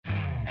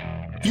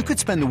You could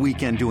spend the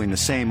weekend doing the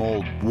same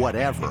old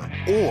whatever,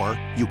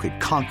 or you could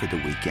conquer the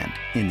weekend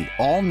in the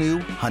all-new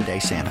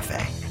Hyundai Santa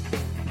Fe.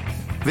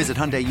 Visit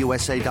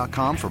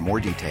HyundaiUSA.com for more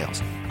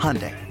details.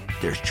 Hyundai,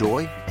 there's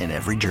joy in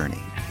every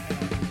journey.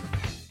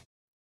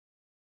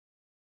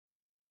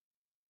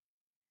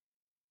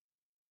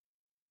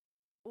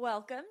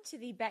 Welcome to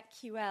the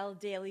BetQL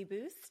Daily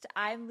Boost.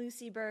 I'm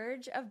Lucy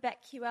Burge of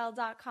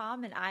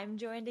BetQL.com, and I'm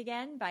joined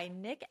again by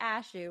Nick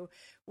Ashew.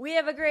 We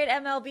have a great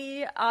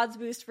MLB odds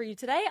boost for you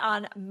today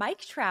on Mike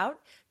Trout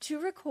to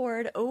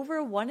record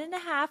over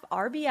 1.5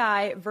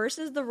 RBI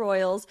versus the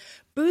Royals,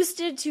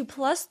 boosted to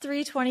plus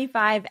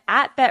 325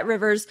 at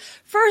BetRivers.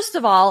 First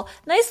of all,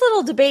 nice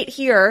little debate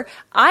here.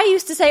 I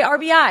used to say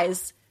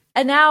RBIs,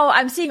 and now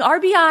I'm seeing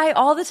RBI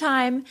all the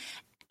time.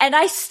 And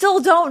I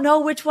still don't know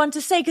which one to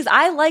say because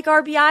I like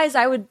RBIs.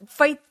 I would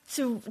fight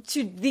to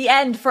the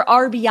end for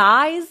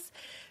RBIs,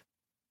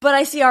 but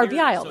I see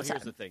RBI all the time. So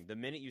here's the thing. The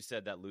minute you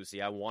said that, Lucy,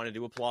 I wanted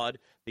to applaud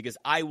because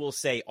I will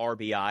say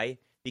RBI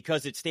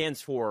because it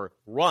stands for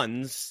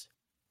runs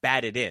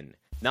batted in,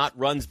 not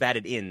runs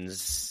batted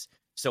ins.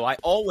 So I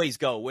always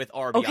go with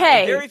RBI.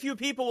 Okay. And very few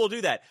people will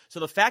do that. So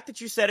the fact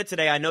that you said it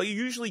today, I know you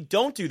usually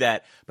don't do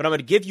that, but I'm going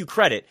to give you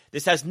credit.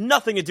 This has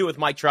nothing to do with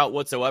Mike Trout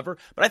whatsoever.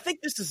 But I think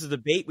this is a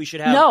debate we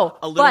should have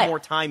a little more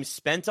time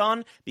spent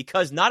on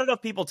because not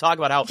enough people talk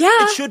about how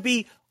it should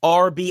be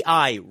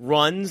RBI,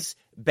 runs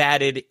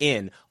batted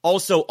in.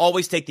 Also,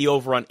 always take the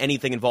over on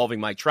anything involving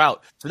Mike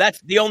Trout. So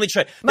that's the only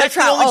trend. That's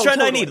the only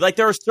trend I need. Like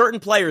there are certain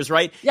players,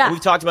 right? Yeah. And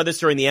we've talked about this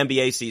during the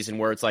NBA season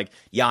where it's like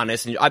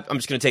Giannis, and I'm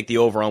just going to take the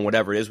over on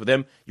whatever it is with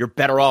him. You're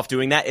better off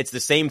doing that. It's the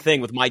same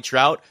thing with Mike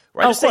Trout,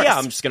 where I just say,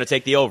 I'm just going to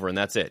take the over, and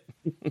that's it.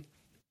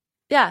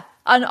 Yeah.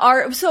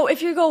 So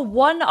if you go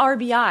one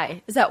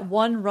RBI, is that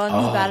one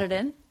runs batted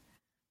in?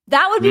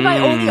 That would be my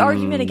only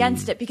argument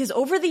against it, because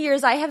over the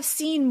years I have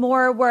seen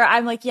more where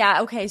I'm like,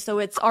 yeah, okay, so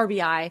it's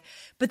RBI.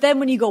 But then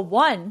when you go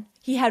one,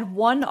 he had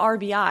one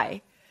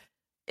RBI.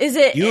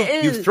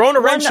 You've thrown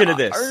a wrench into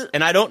this,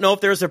 and I don't know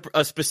if there's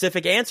a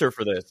specific answer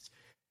for this.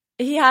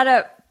 He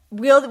had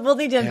we'll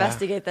need to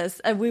investigate this,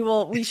 and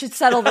we should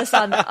settle this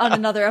on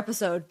another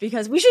episode,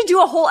 because we should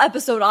do a whole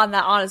episode on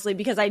that, honestly,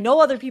 because I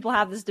know other people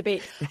have this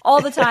debate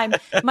all the time.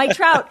 Mike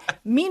Trout,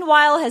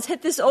 meanwhile, has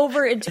hit this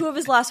over in 2 of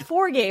his last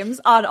 4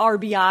 games on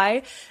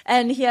RBI,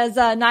 and he has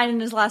 9 in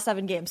his last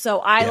 7 games. So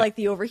I like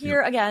the over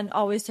here. Again,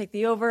 always take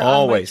the over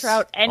on Mike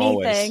Trout.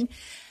 Anything.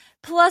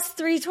 Plus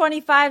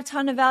 325,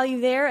 ton of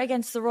value there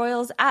against the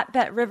Royals at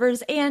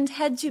BetRivers, and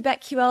head to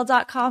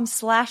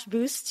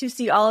BetQL.com/boost to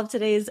see all of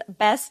today's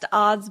best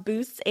odds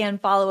boosts,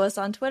 and follow us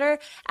on Twitter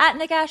at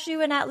Nick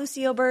Ashew and at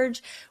Lucille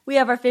Burge. We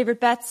have our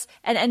favorite bets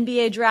and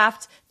NBA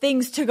draft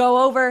things to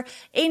go over.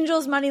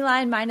 Angels money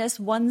line minus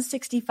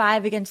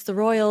 165 against the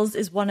Royals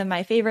is one of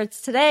my favorites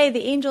today.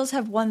 The Angels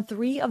have won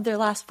 3 of their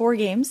last 4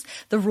 games.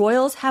 The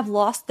Royals have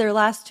lost their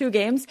last 2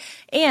 games,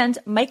 and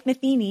Mike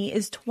Matheny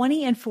is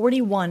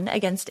 20-41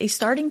 against a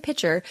starting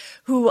pitcher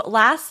who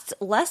lasts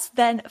less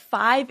than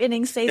 5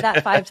 innings. Say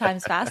that 5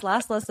 times fast.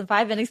 Lasts less than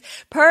 5 innings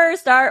per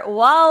start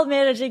while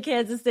managing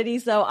Kansas City.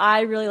 So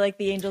I really like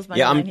the Angels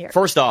money line here.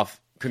 First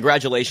off,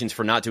 congratulations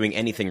for not doing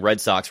anything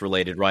Red Sox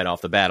related right off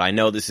the bat. I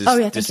know this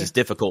is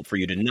difficult for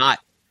you to not.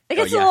 It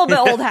gets a little bit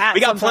old hat. We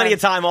got plenty of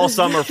time all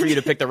summer for you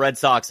to pick the Red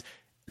Sox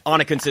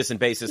on a consistent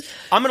basis.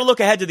 I'm going to look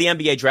ahead to the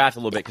NBA draft a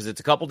little bit because it's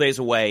a couple days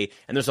away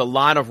and there's a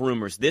lot of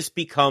rumors. This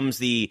becomes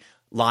the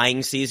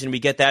lying season. We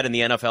get that in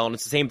the NFL, and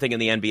it's the same thing in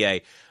the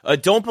NBA.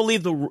 Don't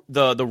believe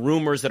the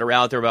rumors that are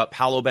out there about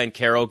Paolo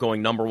Banchero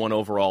going number 1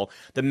 overall.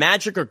 The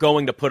Magic are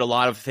going to put a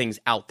lot of things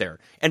out there,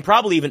 and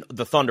probably even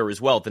the Thunder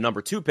as well, the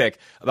number 2 pick,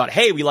 about,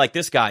 hey, we like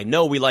this guy.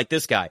 No, we like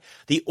this guy.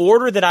 The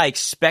order that I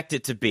expect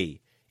it to be,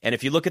 and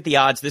if you look at the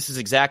odds, this is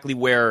exactly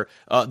where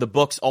the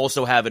books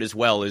also have it as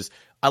well, is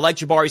I like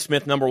Jabari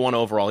Smith, number 1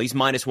 overall. He's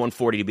minus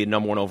 140 to be the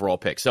number 1 overall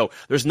pick. So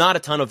there's not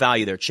a ton of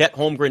value there. Chet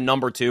Holmgren,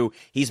 number 2.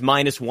 He's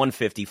minus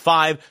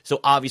 155.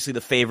 So obviously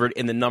the favorite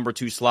in the number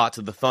 2 slot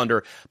to the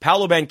Thunder.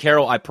 Paolo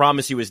Banchero, I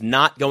promise you, is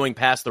not going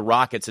past the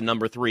Rockets in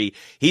number 3.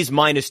 He's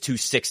minus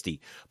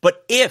 260.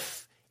 But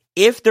if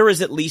there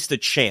is at least a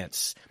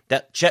chance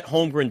that Chet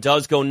Holmgren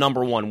does go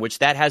number 1, which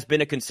that has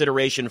been a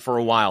consideration for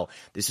a while,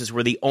 this is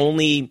where the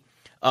only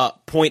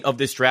point of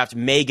this draft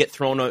may get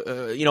thrown,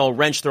 a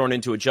wrench thrown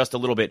into it just a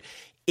little bit.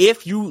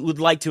 If you would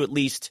like to at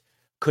least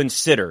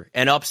consider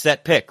an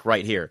upset pick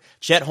right here,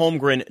 Chet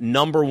Holmgren,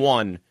 number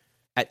 1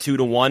 at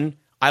 2-1,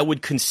 I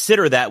would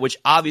consider that, which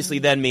obviously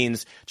then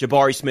means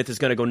Jabari Smith is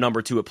going to go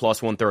number 2 at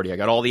plus 130. I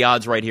got all the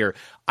odds right here.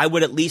 I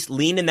would at least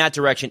lean in that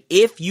direction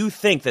if you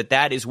think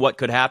that is what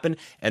could happen,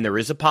 and there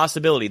is a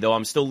possibility, though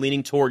I'm still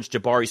leaning towards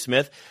Jabari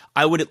Smith.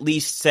 I would at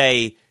least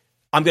say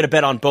I'm going to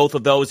bet on both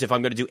of those if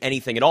I'm going to do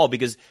anything at all,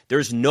 because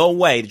there's no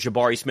way that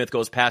Jabari Smith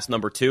goes past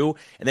number 2,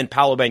 and then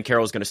Paolo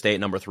Banchero is going to stay at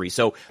number 3.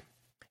 So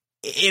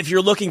if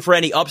you're looking for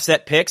any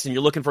upset picks and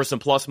you're looking for some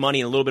plus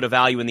money and a little bit of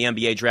value in the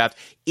NBA draft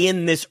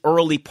in this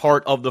early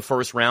part of the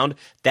first round,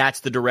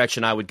 that's the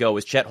direction I would go,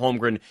 is Chet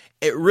Holmgren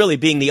really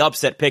being the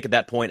upset pick at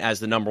that point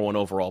as the number 1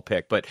 overall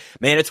pick. But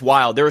man, it's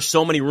wild. There are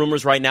so many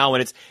rumors right now,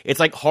 and it's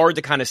like hard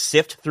to kind of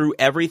sift through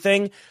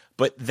everything,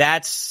 but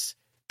that's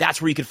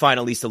where you could find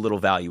at least a little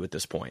value at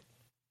this point.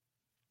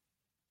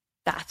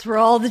 That's where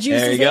all the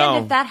juice is in.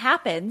 If that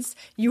happens,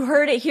 you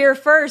heard it here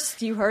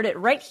first. You heard it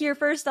right here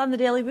first on the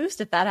Daily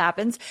Boost. If that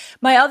happens,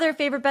 my other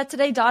favorite bet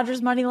today,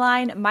 Dodgers money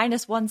line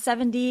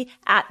 -170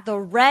 at the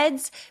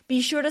Reds.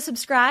 Be sure to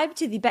subscribe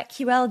to the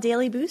BetQL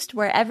Daily Boost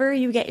wherever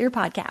you get your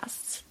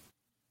podcasts.